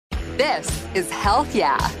This is Health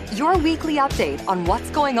Yeah, your weekly update on what's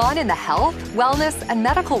going on in the health, wellness, and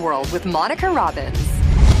medical world with Monica Robbins.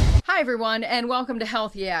 Hi, everyone, and welcome to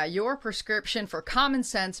Health Yeah, your prescription for common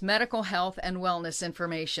sense medical health and wellness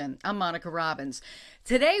information. I'm Monica Robbins.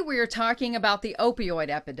 Today, we are talking about the opioid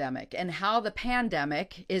epidemic and how the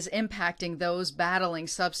pandemic is impacting those battling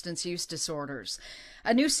substance use disorders.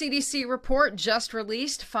 A new CDC report just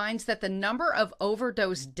released finds that the number of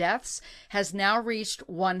overdose deaths has now reached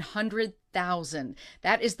 100,000.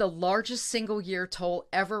 That is the largest single-year toll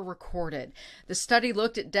ever recorded. The study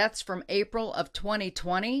looked at deaths from April of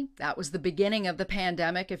 2020, that was the beginning of the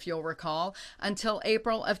pandemic, if you'll recall, until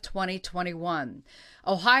April of 2021.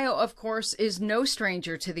 Ohio, of course, is no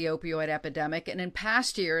stranger to the opioid epidemic, and in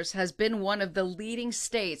past years has been one of the leading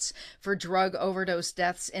states for drug overdose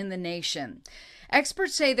deaths in the nation.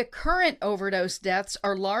 Experts say the current overdose deaths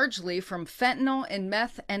are largely from fentanyl and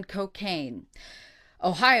meth and cocaine.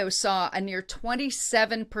 Ohio saw a near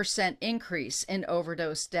 27% increase in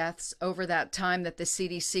overdose deaths over that time that the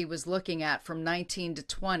CDC was looking at from 19 to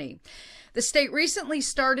 20. The state recently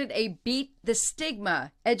started a Beat the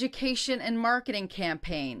Stigma education and marketing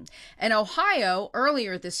campaign. And Ohio,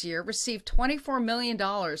 earlier this year, received $24 million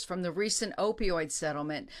from the recent opioid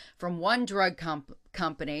settlement from one drug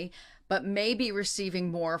company, but may be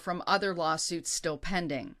receiving more from other lawsuits still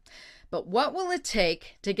pending. But what will it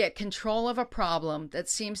take to get control of a problem that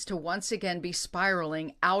seems to once again be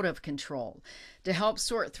spiraling out of control? To help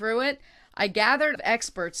sort through it, I gathered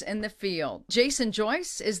experts in the field. Jason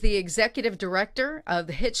Joyce is the executive director of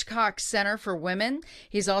the Hitchcock Center for Women.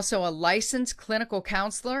 He's also a licensed clinical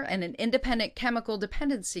counselor and an independent chemical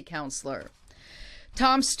dependency counselor.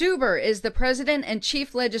 Tom Stuber is the president and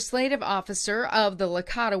chief legislative officer of the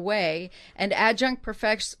Lakota Way and adjunct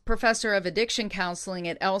professor of addiction counseling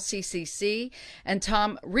at LCCC. And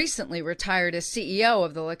Tom recently retired as CEO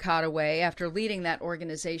of the Lakota Way after leading that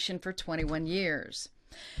organization for 21 years.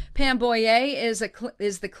 Pam Boyer is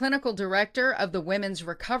the clinical director of the Women's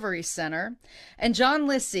Recovery Center, and John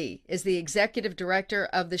Lissy is the executive director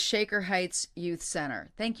of the Shaker Heights Youth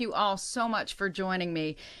Center. Thank you all so much for joining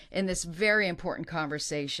me in this very important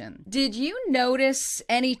conversation. Did you notice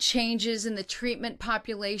any changes in the treatment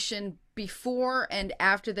population before and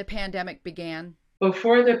after the pandemic began?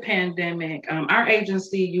 Before the pandemic, our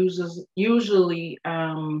agency usually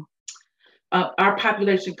our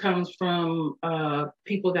population comes from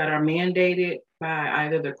people that are mandated by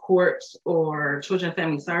either the courts or Children and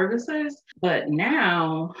Family Services. But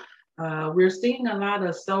now we're seeing a lot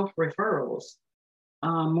of self-referrals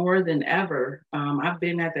more than ever. I've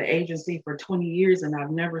been at the agency for 20 years and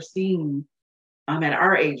I've never seen, at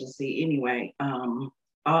our agency anyway, a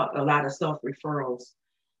lot of self-referrals.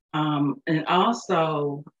 And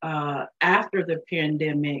also after the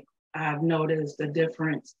pandemic, I've noticed a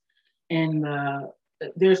difference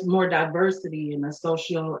there's more diversity in the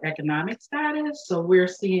socioeconomic status. So we're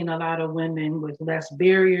seeing a lot of women with less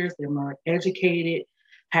barriers, they're more educated,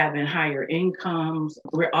 having higher incomes.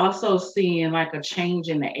 We're also seeing like a change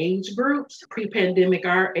in the age groups. Pre-pandemic,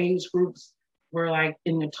 our age groups were like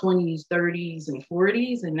in the 20s, 30s, and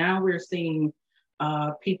 40s. And now we're seeing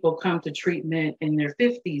people come to treatment in their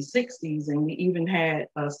 50s, 60s, and we even had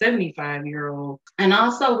a 75-year-old. And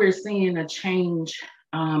also we're seeing a change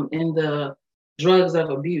in the drugs of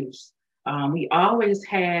abuse. We always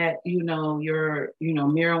had, marijuana,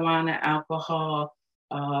 alcohol,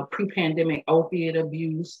 pre-pandemic opiate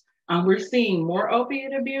abuse. We're seeing more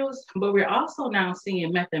opiate abuse, but we're also now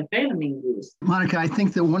seeing methamphetamine use. Monica, I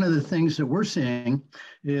think that one of the things that we're seeing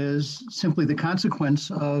is simply the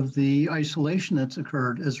consequence of the isolation that's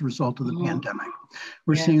occurred as a result of the pandemic.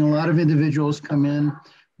 We're seeing a lot of individuals come in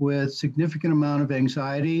with significant amount of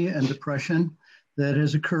anxiety and depression that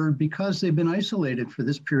has occurred because they've been isolated for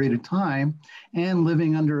this period of time and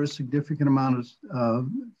living under a significant amount of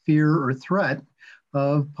fear or threat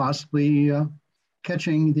of possibly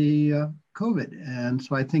catching the COVID. And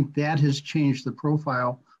so I think that has changed the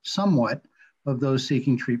profile somewhat of those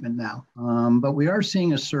seeking treatment now. But we are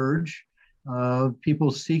seeing a surge of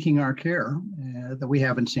people seeking our care that we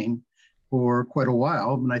haven't seen for quite a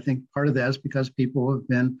while. And I think part of that is because people have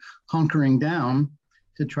been hunkering down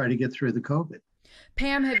to try to get through the COVID.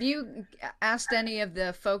 Pam, have you asked any of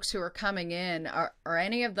the folks who are coming in, are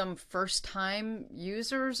any of them first-time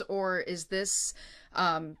users, or is this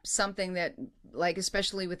something that, like,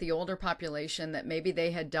 especially with the older population, that maybe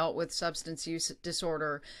they had dealt with substance use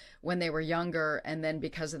disorder when they were younger, and then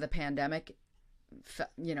because of the pandemic,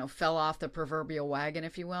 fell off the proverbial wagon,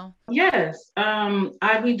 if you will? Yes,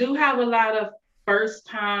 we do have a lot of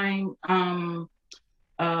first-time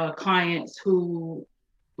clients who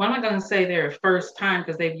well, I'm not going to say their first time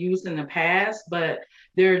because they've used in the past, but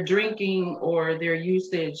their drinking or their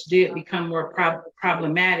usage did become more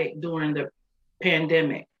problematic during the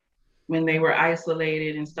pandemic when they were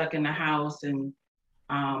isolated and stuck in the house. And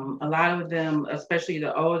a lot of them, especially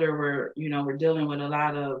the older, were dealing with a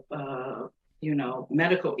lot of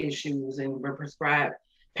medical issues and were prescribed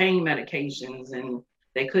pain medications, and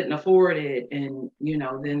they couldn't afford it, and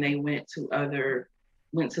then they went to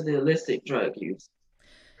the illicit drug use.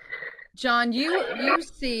 John, you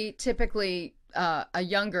see typically a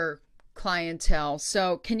younger clientele.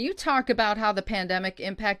 So, can you talk about how the pandemic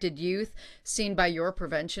impacted youth seen by your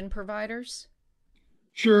prevention providers?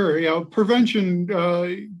 Sure. Yeah, prevention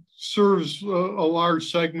serves a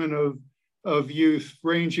large segment of youth,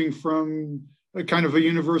 ranging from a kind of a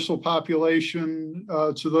universal population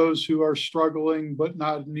to those who are struggling but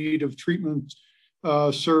not in need of treatment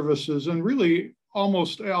services. And really,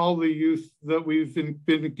 almost all the youth that we've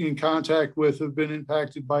been in contact with have been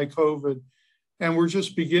impacted by COVID. And we're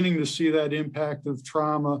just beginning to see that impact of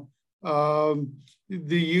trauma. The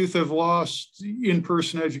youth have lost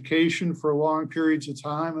in-person education for long periods of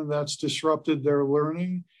time, and that's disrupted their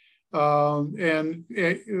learning and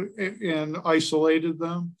isolated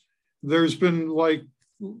them. There's been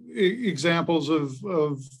examples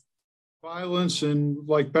of violence in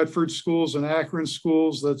Bedford schools and Akron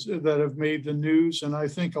schools that have made the news, and I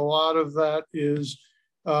think a lot of that is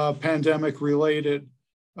pandemic related.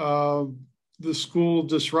 The school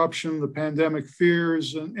disruption, the pandemic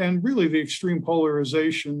fears, and really the extreme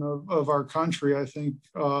polarization of our country, I think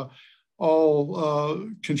all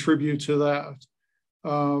contribute to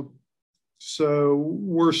that. So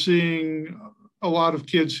we're seeing a lot of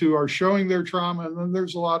kids who are showing their trauma, and then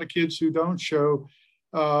there's a lot of kids who don't show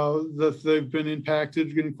that they've been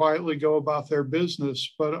impacted and quietly go about their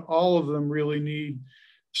business. But all of them really need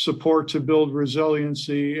support to build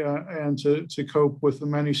resiliency and to cope with the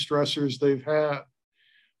many stressors they've had.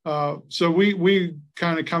 So we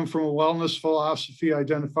kind of come from a wellness philosophy,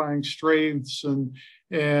 identifying strengths and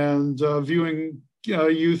viewing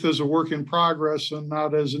youth as a work in progress and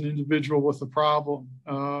not as an individual with a problem.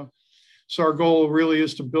 So our goal really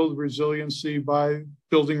is to build resiliency by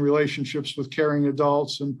building relationships with caring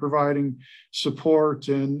adults and providing support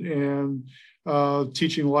and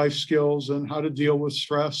teaching life skills and how to deal with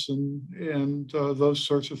stress and those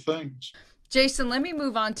sorts of things. Jason, let me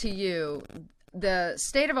move on to you. The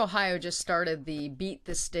state of Ohio just started the Beat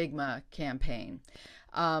the Stigma campaign.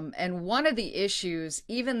 And one of the issues,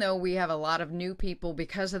 even though we have a lot of new people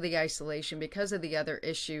because of the isolation, because of the other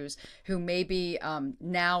issues, who may be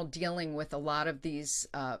now dealing with a lot of these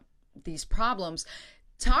problems,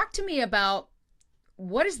 talk to me about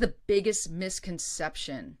what is the biggest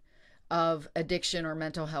misconception of addiction or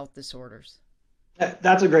mental health disorders?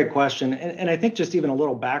 That's a great question. And I think just even a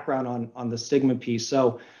little background on the stigma piece.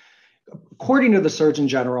 So according to the Surgeon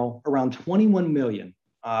General, around 21 million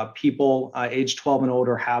people age 12 and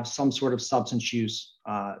older have some sort of substance use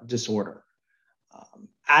disorder.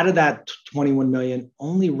 Out of that 21 million,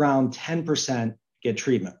 only around 10% get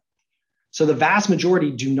treatment. So the vast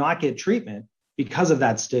majority do not get treatment because of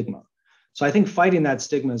that stigma. So I think fighting that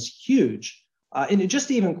stigma is huge. And just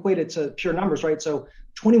to even equate it to pure numbers, right? So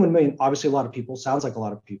 21 million, obviously a lot of people, sounds like a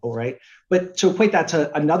lot of people, right? But to equate that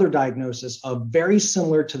to another diagnosis of very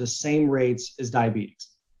similar to the same rates as diabetes,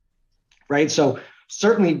 right? So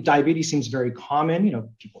certainly diabetes seems very common.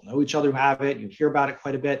 People know each other who have it. You hear about it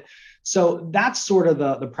quite a bit. So that's sort of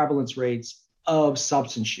the prevalence rates of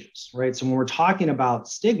substance use, right? So when we're talking about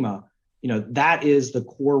stigma, that is the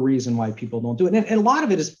core reason why people don't do it. And a lot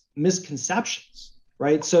of it is misconceptions,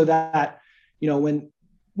 right? So that, when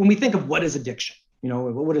we think of what is addiction,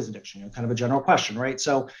 what is addiction? Kind of a general question, right?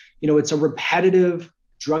 So, it's a repetitive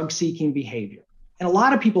drug-seeking behavior. And a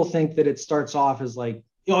lot of people think that it starts off as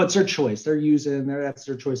it's their choice. They're using, that's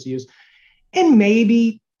their choice to use. And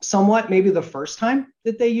maybe the first time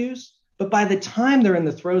that they use, but by the time they're in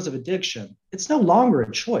the throes of addiction, it's no longer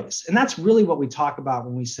a choice. And that's really what we talk about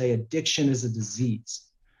when we say addiction is a disease.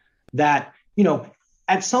 That,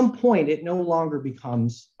 at some point, it no longer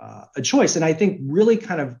becomes a choice. And I think really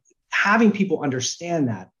kind of having people understand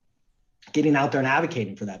that, getting out there and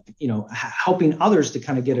advocating for that, helping others to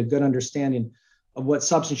kind of get a good understanding of what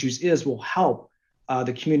substance use is will help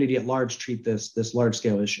the community at large treat this large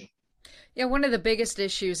scale issue. Yeah, one of the biggest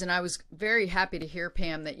issues, and I was very happy to hear,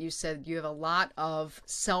 Pam, that you said you have a lot of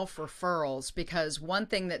self-referrals, because one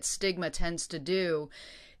thing that stigma tends to do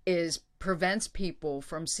is prevents people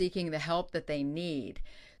from seeking the help that they need.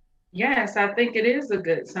 Yes, I think it is a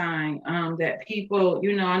good sign that people,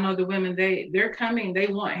 I know the women, they're coming, they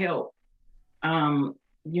want help.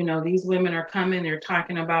 these women are coming, they're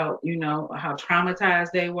talking about, how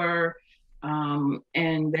traumatized they were,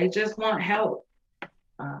 and they just want help.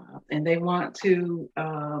 And they want to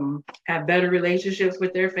have better relationships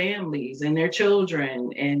with their families and their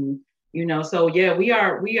children. And, so yeah, we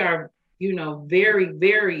are, very,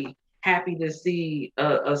 very happy to see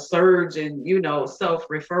a surge in,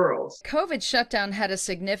 self-referrals. COVID shutdown had a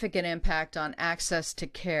significant impact on access to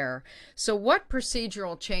care. So what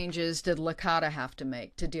procedural changes did Licata have to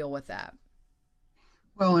make to deal with that?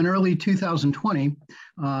 Well, in early 2020,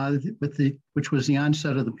 which was the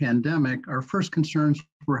onset of the pandemic, our first concerns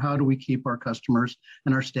were how do we keep our customers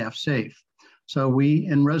and our staff safe? So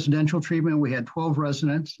in residential treatment, we had 12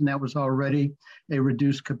 residents, and that was already a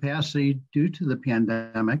reduced capacity due to the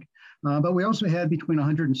pandemic. But we also had between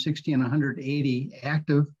 160 and 180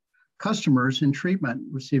 active customers in treatment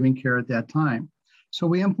receiving care at that time. So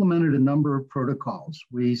we implemented a number of protocols.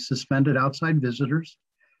 We suspended outside visitors.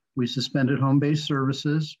 We suspended home-based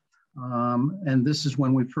services, and this is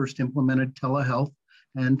when we first implemented telehealth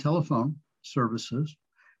and telephone services.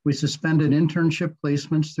 We suspended internship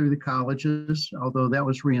placements through the colleges, although that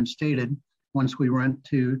was reinstated once we went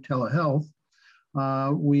to telehealth.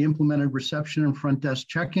 We implemented reception and front desk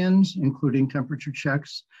check-ins, including temperature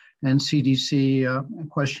checks and CDC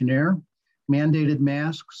questionnaire, mandated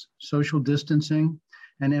masks, social distancing,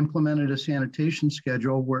 and implemented a sanitation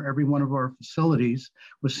schedule where every one of our facilities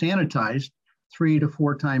was sanitized 3 to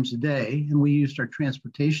 4 times a day. And we used our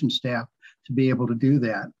transportation staff to be able to do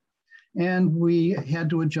that. And we had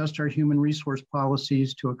to adjust our human resource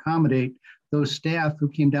policies to accommodate those staff who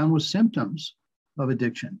came down with symptoms of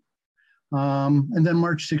addiction. And then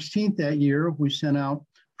March 16th that year, we sent out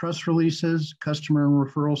press releases, customer and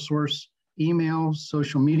referral source emails,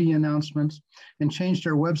 social media announcements, and changed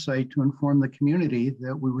our website to inform the community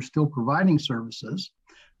that we were still providing services,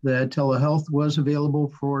 that telehealth was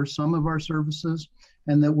available for some of our services,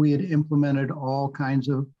 and that we had implemented all kinds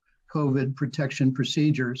of COVID protection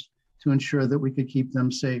procedures to ensure that we could keep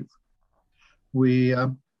them safe. We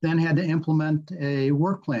then had to implement a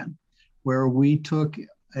work plan where we took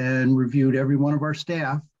and reviewed every one of our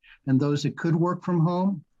staff, and those that could work from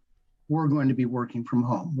home were going to be working from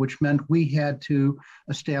home, which meant we had to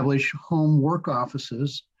establish home work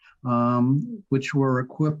offices, which were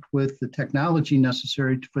equipped with the technology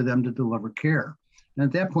necessary for them to deliver care. And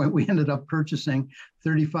at that point, we ended up purchasing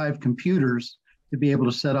 35 computers to be able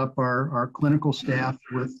to set up our clinical staff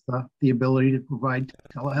with the ability to provide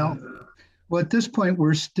telehealth. Well, at this point,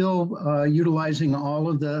 we're still utilizing all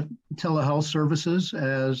of the telehealth services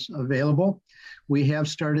as available. We have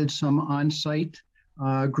started some on-site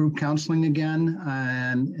group counseling again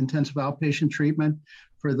and intensive outpatient treatment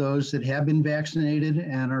for those that have been vaccinated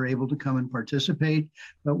and are able to come and participate.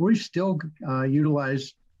 But we still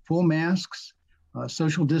utilize full masks,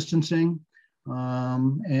 social distancing,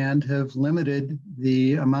 and have limited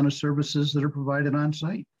the amount of services that are provided on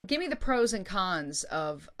site. Give me the pros and cons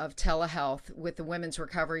of telehealth with the Women's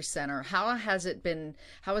Recovery Center. How has it been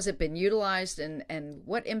utilized, and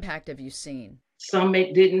what impact have you seen? Some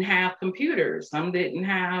didn't have computers. Some didn't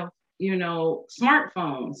have,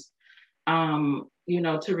 smartphones,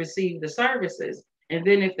 to receive the services. And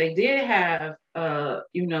then if they did have,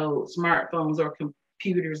 smartphones or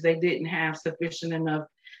computers, they didn't have sufficient enough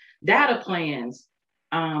data plans.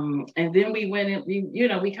 And then we went in,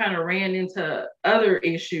 we kind of ran into other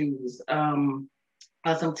issues, some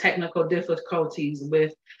technical difficulties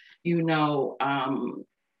with,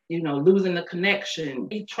 losing the connection.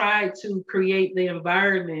 We tried to create the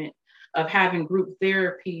environment of having group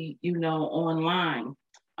therapy, online.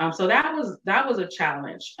 So that was a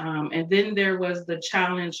challenge. And then there was the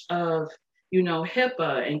challenge of,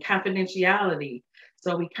 HIPAA and confidentiality.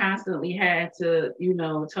 So we constantly had to,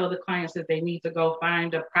 tell the clients that they need to go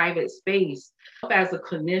find a private space. As a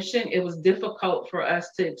clinician, it was difficult for us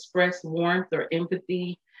to express warmth or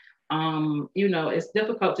empathy. It's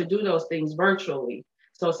difficult to do those things virtually.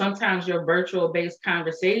 So sometimes your virtual-based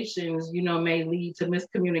conversations, may lead to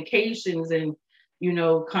miscommunications, and,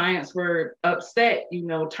 clients were upset,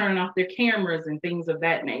 turning off their cameras and things of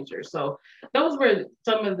that nature. So those were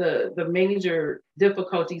some of the major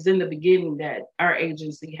difficulties in the beginning that our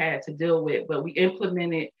agency had to deal with. But we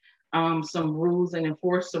implemented some rules and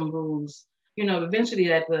enforced some rules, eventually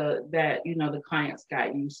that the clients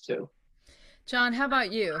got used to. John, how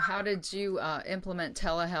about you? How did you implement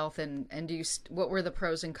telehealth, and what were the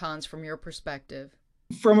pros and cons from your perspective?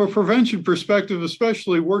 From a prevention perspective,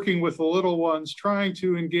 especially working with the little ones, trying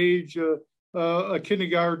to engage a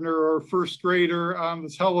kindergartner or first grader on the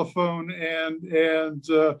telephone and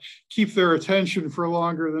keep their attention for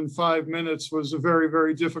longer than 5 minutes was a very,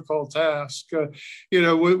 very difficult task.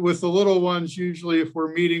 With the little ones, usually if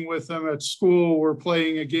we're meeting with them at school, we're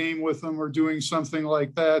playing a game with them or doing something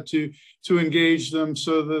like that to engage them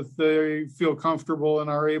so that they feel comfortable and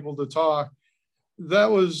are able to talk.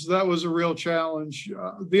 That was a real challenge.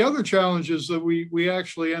 The other challenge is that we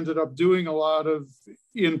actually ended up doing a lot of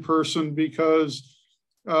in person because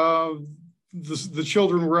the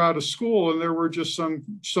children were out of school, and there were just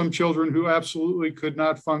some children who absolutely could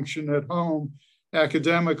not function at home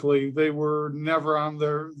academically. They were never on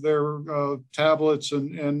their tablets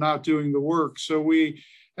and not doing the work. So we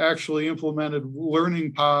actually implemented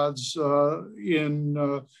learning pods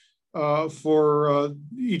for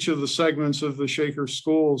each of the segments of the Shaker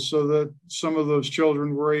schools, so that some of those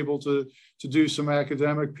children were able to do some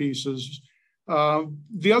academic pieces.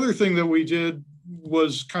 The other thing that we did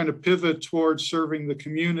was kind of pivot towards serving the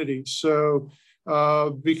community. So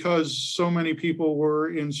because so many people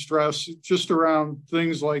were in stress just around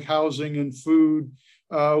things like housing and food,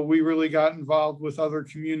 we really got involved with other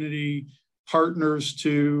community partners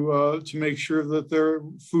to make sure that their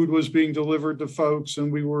food was being delivered to folks,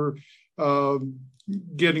 and we were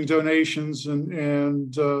getting donations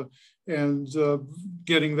and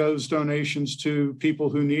getting those donations to people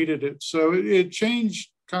who needed it. So it changed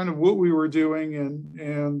kind of what we were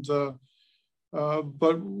doing,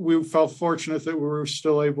 but we felt fortunate that we were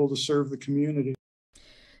still able to serve the community.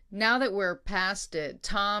 Now that we're past it,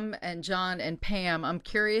 Tom and John and Pam, I'm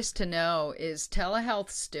curious to know, is telehealth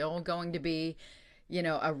still going to be,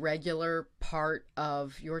 a regular part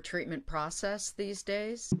of your treatment process these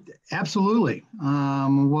days? Absolutely.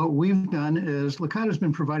 What we've done is Licata's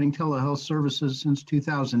been providing telehealth services since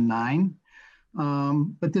 2009,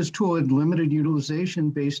 but this tool had limited utilization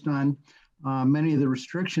based on many of the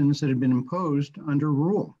restrictions that had been imposed under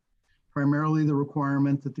rule. Primarily the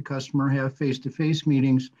requirement that the customer have face-to-face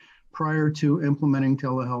meetings prior to implementing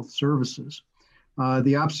telehealth services.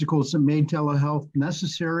 The obstacles that made telehealth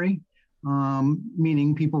necessary,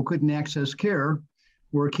 meaning people couldn't access care,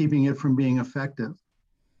 were keeping it from being effective.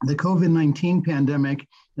 The COVID-19 pandemic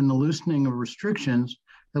and the loosening of restrictions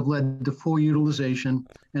have led to full utilization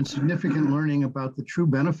and significant learning about the true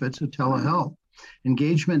benefits of telehealth.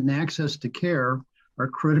 Engagement and access to care are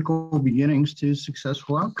critical beginnings to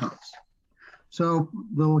successful outcomes. So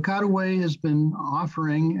the Licata Way has been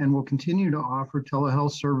offering and will continue to offer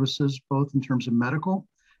telehealth services, both in terms of medical,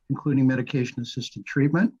 including medication-assisted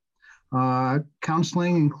treatment,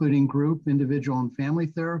 counseling, including group, individual, and family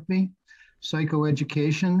therapy,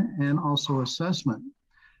 psychoeducation, and also assessment.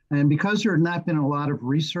 And because there had not been a lot of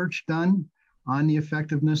research done on the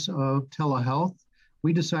effectiveness of telehealth,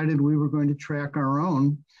 we decided we were going to track our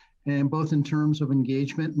own, and both in terms of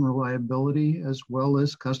engagement and reliability, as well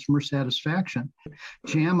as customer satisfaction.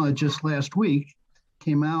 JAMA just last week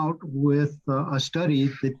came out with a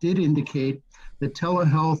study that did indicate that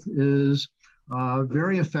telehealth is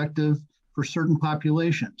very effective for certain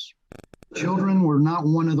populations. Children were not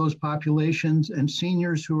one of those populations, and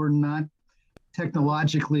seniors who are not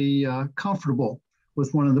technologically comfortable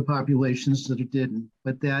with one of the populations that it didn't.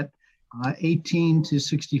 But that 18 to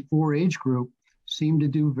 64 age group seemed to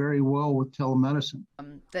do very well with telemedicine.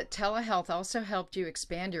 That telehealth also helped you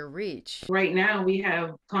expand your reach. Right now, we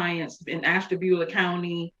have clients in Ashtabula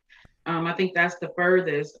County. I think that's the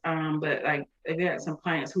furthest, but like they had some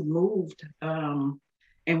clients who moved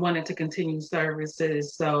and wanted to continue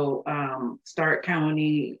services. So Stark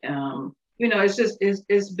County,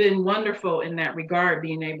 it's been wonderful in that regard,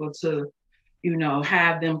 being able to,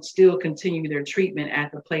 have them still continue their treatment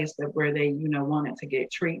at the place where they, wanted to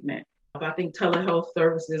get treatment. I think telehealth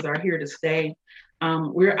services are here to stay.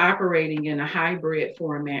 We're operating in a hybrid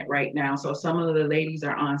format right now. So some of the ladies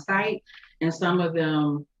are on site and some of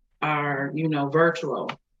them are,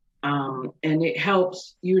 virtual. And it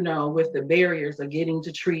helps, with the barriers of getting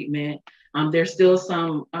to treatment. There's still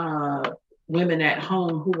some women at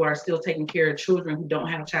home who are still taking care of children who don't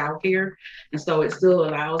have childcare. And so it still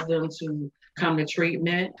allows them to come to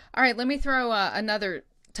treatment. All right, let me throw another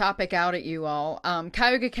topic out at you all.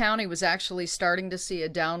 Cuyahoga County was actually starting to see a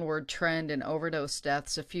downward trend in overdose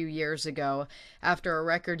deaths a few years ago after a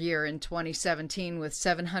record year in 2017 with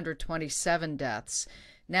 727 deaths.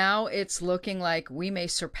 Now it's looking like we may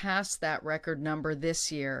surpass that record number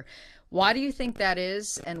this year. Why do you think that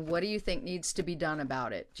is, and what do you think needs to be done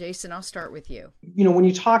about it? Jason, I'll start with you. When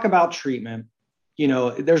you talk about treatment,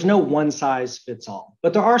 there's no one size fits all,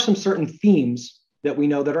 but there are some certain themes that we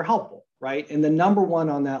know that are helpful, right? And the number one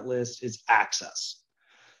on that list is access.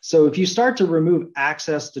 So if you start to remove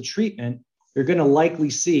access to treatment, you're going to likely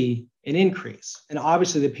see an increase. And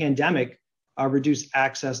obviously, the pandemic reduced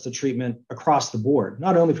access to treatment across the board,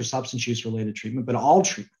 not only for substance use related treatment, but all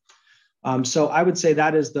treatment. So I would say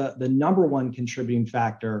that is the number one contributing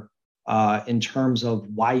factor in terms of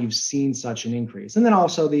why you've seen such an increase. And then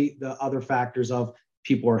also the other factors of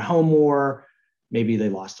people are at home more, maybe they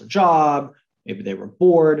lost their job, maybe they were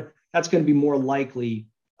bored. That's going to be more likely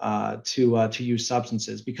to use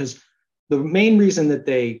substances, because the main reason that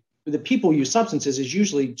the people use substances is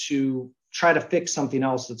usually to try to fix something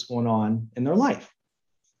else that's going on in their life.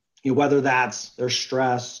 Whether that's they're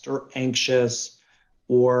stressed or anxious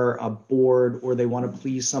or bored, or they want to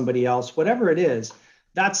please somebody else, whatever it is,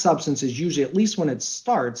 that substance is usually, at least when it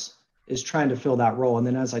starts, is trying to fill that role. And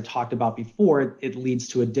then, as I talked about before, it leads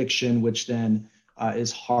to addiction, which then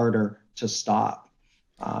is harder to stop.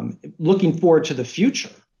 Looking forward to the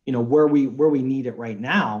future, where we need it right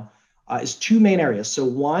now is two main areas. So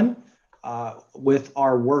one, with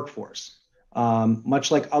our workforce,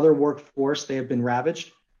 much like other workforce, they have been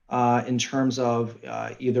ravaged in terms of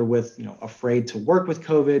either with, afraid to work with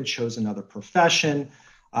COVID, chose another profession,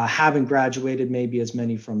 haven't graduated maybe as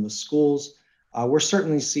many from the schools. We're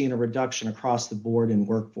certainly seeing a reduction across the board in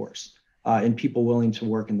workforce in people willing to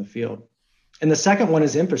work in the field. And the second one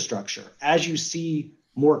is infrastructure. As you see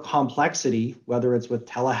more complexity, whether it's with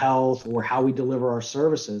telehealth or how we deliver our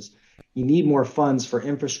services, you need more funds for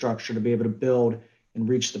infrastructure to be able to build and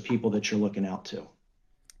reach the people that you're looking out to.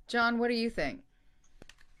 John, what do you think?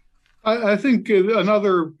 I think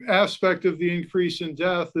another aspect of the increase in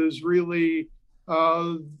death is really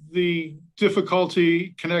the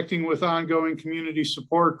difficulty connecting with ongoing community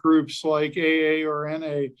support groups like AA or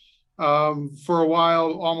NA. For a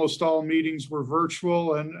while, almost all meetings were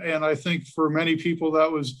virtual, and I think for many people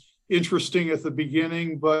that was interesting at the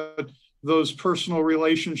beginning, but those personal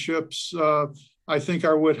relationships, I think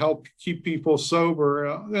would help keep people sober.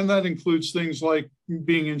 And that includes things like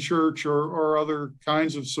being in church or other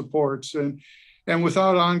kinds of supports. And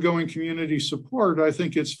without ongoing community support, I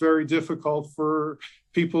think it's very difficult for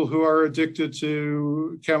people who are addicted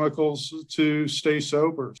to chemicals to stay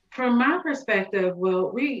sober. From my perspective,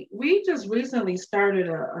 well, we just recently started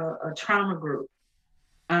a trauma group.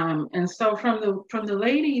 And so from the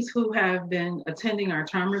ladies who have been attending our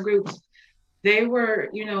trauma groups, they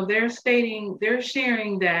were, they're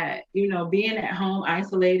sharing that, being at home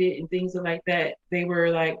isolated and things like that, they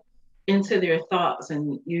were like into their thoughts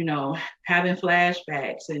and, having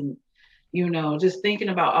flashbacks and, just thinking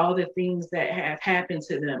about all the things that have happened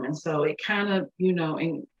to them. And so it kind of,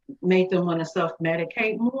 made them want to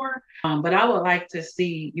self-medicate more. But I would like to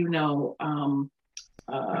see,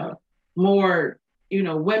 more,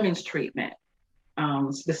 women's treatment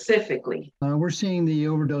specifically. We're seeing the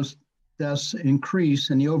overdose deaths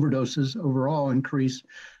increase and the overdoses overall increase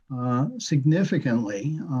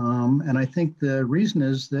significantly. And I think the reason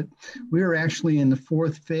is that we are actually in the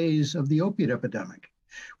fourth phase of the opiate epidemic.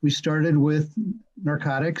 We started with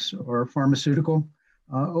narcotics or pharmaceutical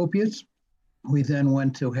opiates. We then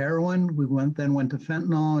went to heroin. Then went to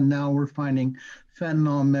fentanyl, and now we're finding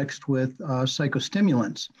fentanyl mixed with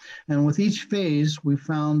psychostimulants. And with each phase, we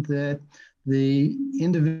found that the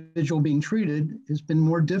individual being treated has been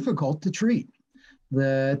more difficult to treat,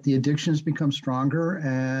 that the addictions become stronger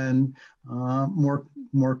and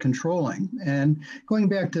more controlling. And going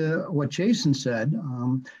back to what Jason said,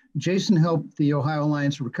 Jason helped the Ohio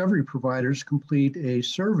Alliance of Recovery Providers complete a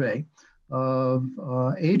survey of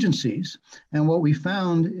agencies. And what we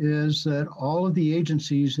found is that all of the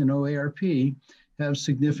agencies in OARP have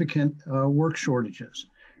significant work shortages,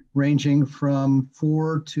 ranging from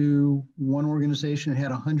 4 to one organization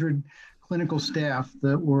had 100 clinical staff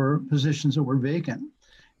that were positions that were vacant.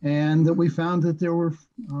 And that we found that there were,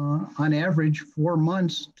 on average, 4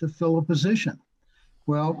 months to fill a position.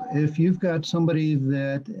 Well, if you've got somebody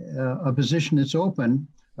that, a position that's open,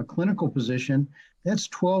 a clinical position, that's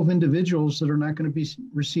 12 individuals that are not going to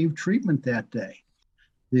receive treatment that day.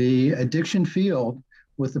 The addiction field,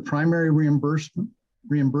 with the primary reimbursement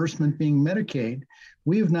being Medicaid,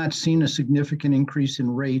 we have not seen a significant increase in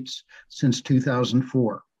rates since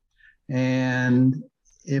 2004. And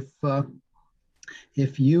if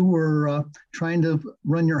you were trying to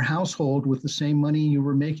run your household with the same money you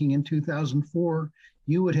were making in 2004,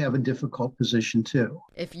 you would have a difficult position too.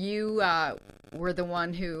 If you were the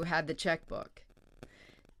one who had the checkbook,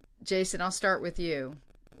 Jason, I'll start with you.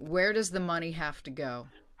 Where does the money have to go?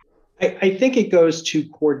 I think it goes to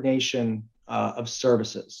coordination of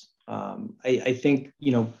services. I think,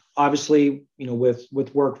 obviously,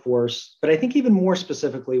 with workforce, but I think even more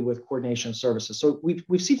specifically with coordination of services. So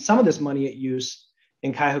we've seen some of this money at use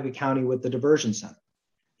in Cuyahoga County with the diversion center.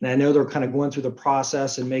 And I know they're kind of going through the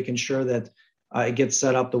process and making sure that it gets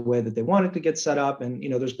set up the way that they want it to get set up. And,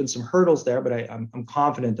 there's been some hurdles there, but I'm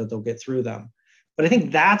confident that they'll get through them. But I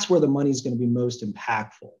think that's where the money is going to be most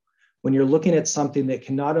impactful. When you're looking at something that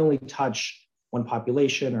can not only touch one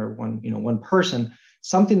population or one person,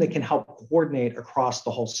 something that can help coordinate across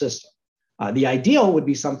the whole system. The ideal would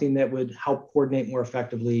be something that would help coordinate more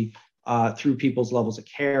effectively through people's levels of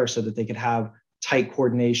care so that they could have tight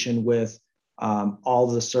coordination with all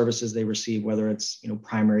of the services they receive, whether it's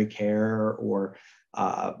primary care or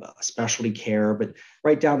specialty care, but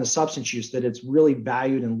right down to substance use, that it's really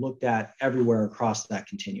valued and looked at everywhere across that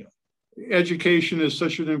continuum. Education is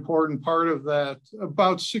such an important part of that.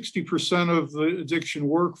 About 60% of the addiction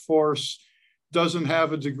workforce doesn't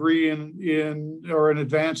have a degree in or an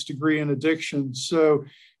advanced degree in addiction. So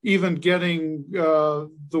even getting the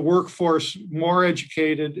workforce more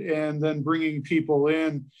educated and then bringing people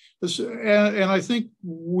in. And I think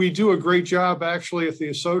we do a great job actually at the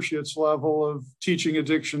associates level of teaching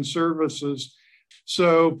addiction services.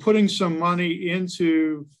 So putting some money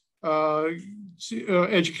into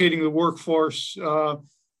educating the workforce,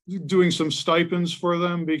 doing some stipends for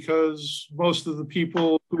them, because most of the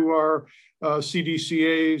people who are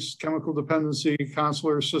CDCAs, chemical dependency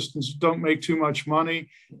counselor assistants, don't make too much money,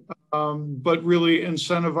 but really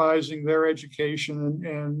incentivizing their education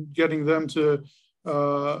and getting them to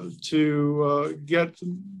get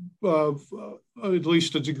at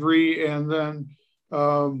least a degree, and then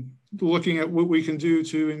looking at what we can do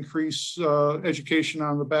to increase education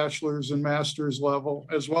on the bachelor's and master's level,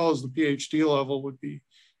 as well as the PhD level, would be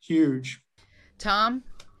huge. Tom,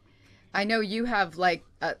 I know you have like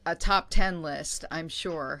a top 10 list, I'm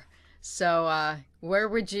sure. So where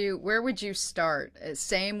would you start?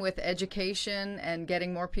 Same with education and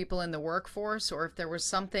getting more people in the workforce, or if there was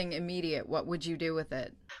something immediate, what would you do with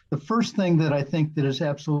it? The first thing that I think that is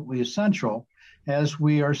absolutely essential as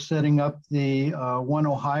we are setting up the One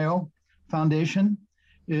Ohio Foundation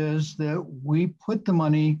is that we put the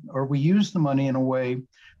money, or we use the money in a way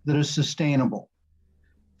that is sustainable.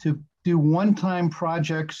 To do one-time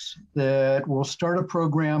projects that will start a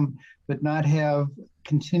program but not have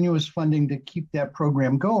continuous funding to keep that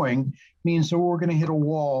program going means that we're going to hit a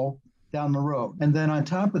wall down the road. And then on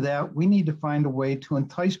top of that, we need to find a way to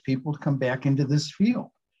entice people to come back into this field.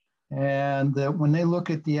 And that when they look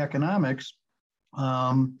at the economics,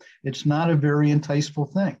 it's not a very enticeful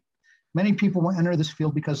thing. Many people will enter this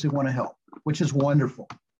field because they want to help, which is wonderful.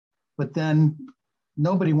 But then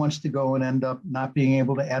nobody wants to go and end up not being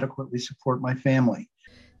able to adequately support my family.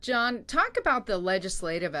 John, talk about the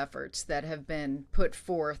legislative efforts that have been put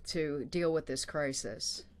forth to deal with this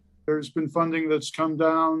crisis. There's been funding that's come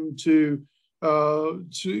down to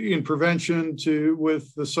in prevention,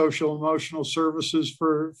 with the social emotional services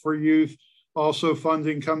for youth. Also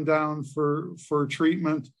funding come down for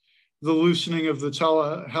treatment. The loosening of the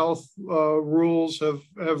telehealth rules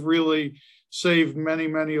have really saved many,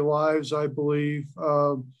 many lives, I believe.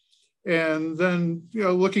 And then,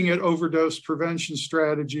 looking at overdose prevention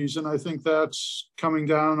strategies, and I think that's coming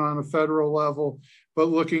down on a federal level, but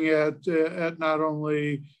looking at not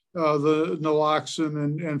only the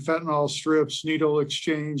naloxone and fentanyl strips, needle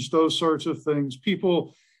exchange, those sorts of things.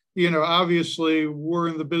 People, obviously we're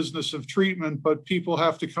in the business of treatment, but people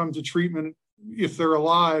have to come to treatment if they're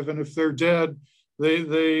alive, and if they're dead,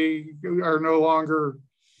 they are no longer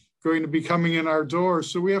going to be coming in our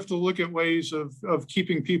doors. So we have to look at ways of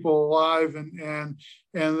keeping people alive and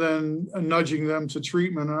then nudging them to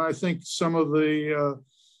treatment. And I think some of the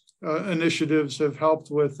initiatives have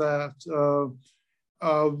helped with that.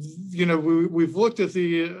 We've looked at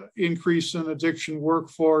the increase in addiction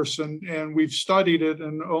workforce, and we've studied it,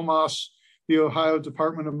 and OMAS, the Ohio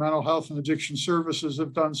Department of Mental Health and Addiction Services,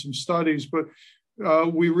 have done some studies, but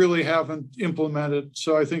we really haven't implemented.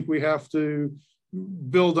 So I think we have to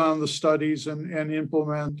build on the studies and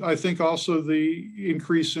implement. I think also the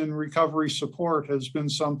increase in recovery support has been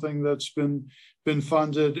something that's been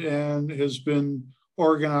funded and has been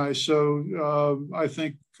organized. So I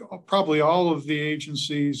think probably all of the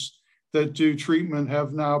agencies that do treatment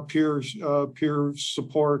have now peer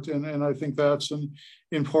support, and I think that's an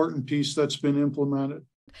important piece that's been implemented.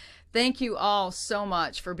 Thank you all so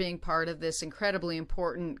much for being part of this incredibly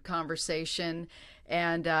important conversation,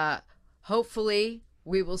 and hopefully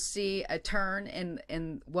we will see a turn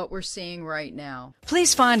in what we're seeing right now.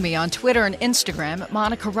 Please find me on Twitter and Instagram at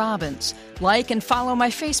Monica Robbins. Like and follow my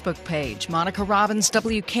Facebook page, Monica Robbins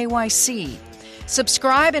WKYC.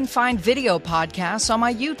 Subscribe and find video podcasts on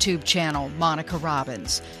my YouTube channel, Monica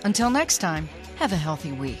Robbins. Until next time, have a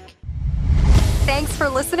healthy week. Thanks for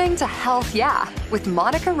listening to Health Yeah with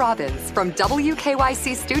Monica Robbins from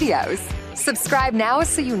WKYC Studios. Subscribe now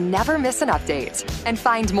so you never miss an update. And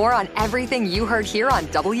find more on everything you heard here on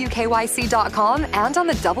WKYC.com and on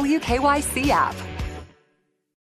the WKYC app.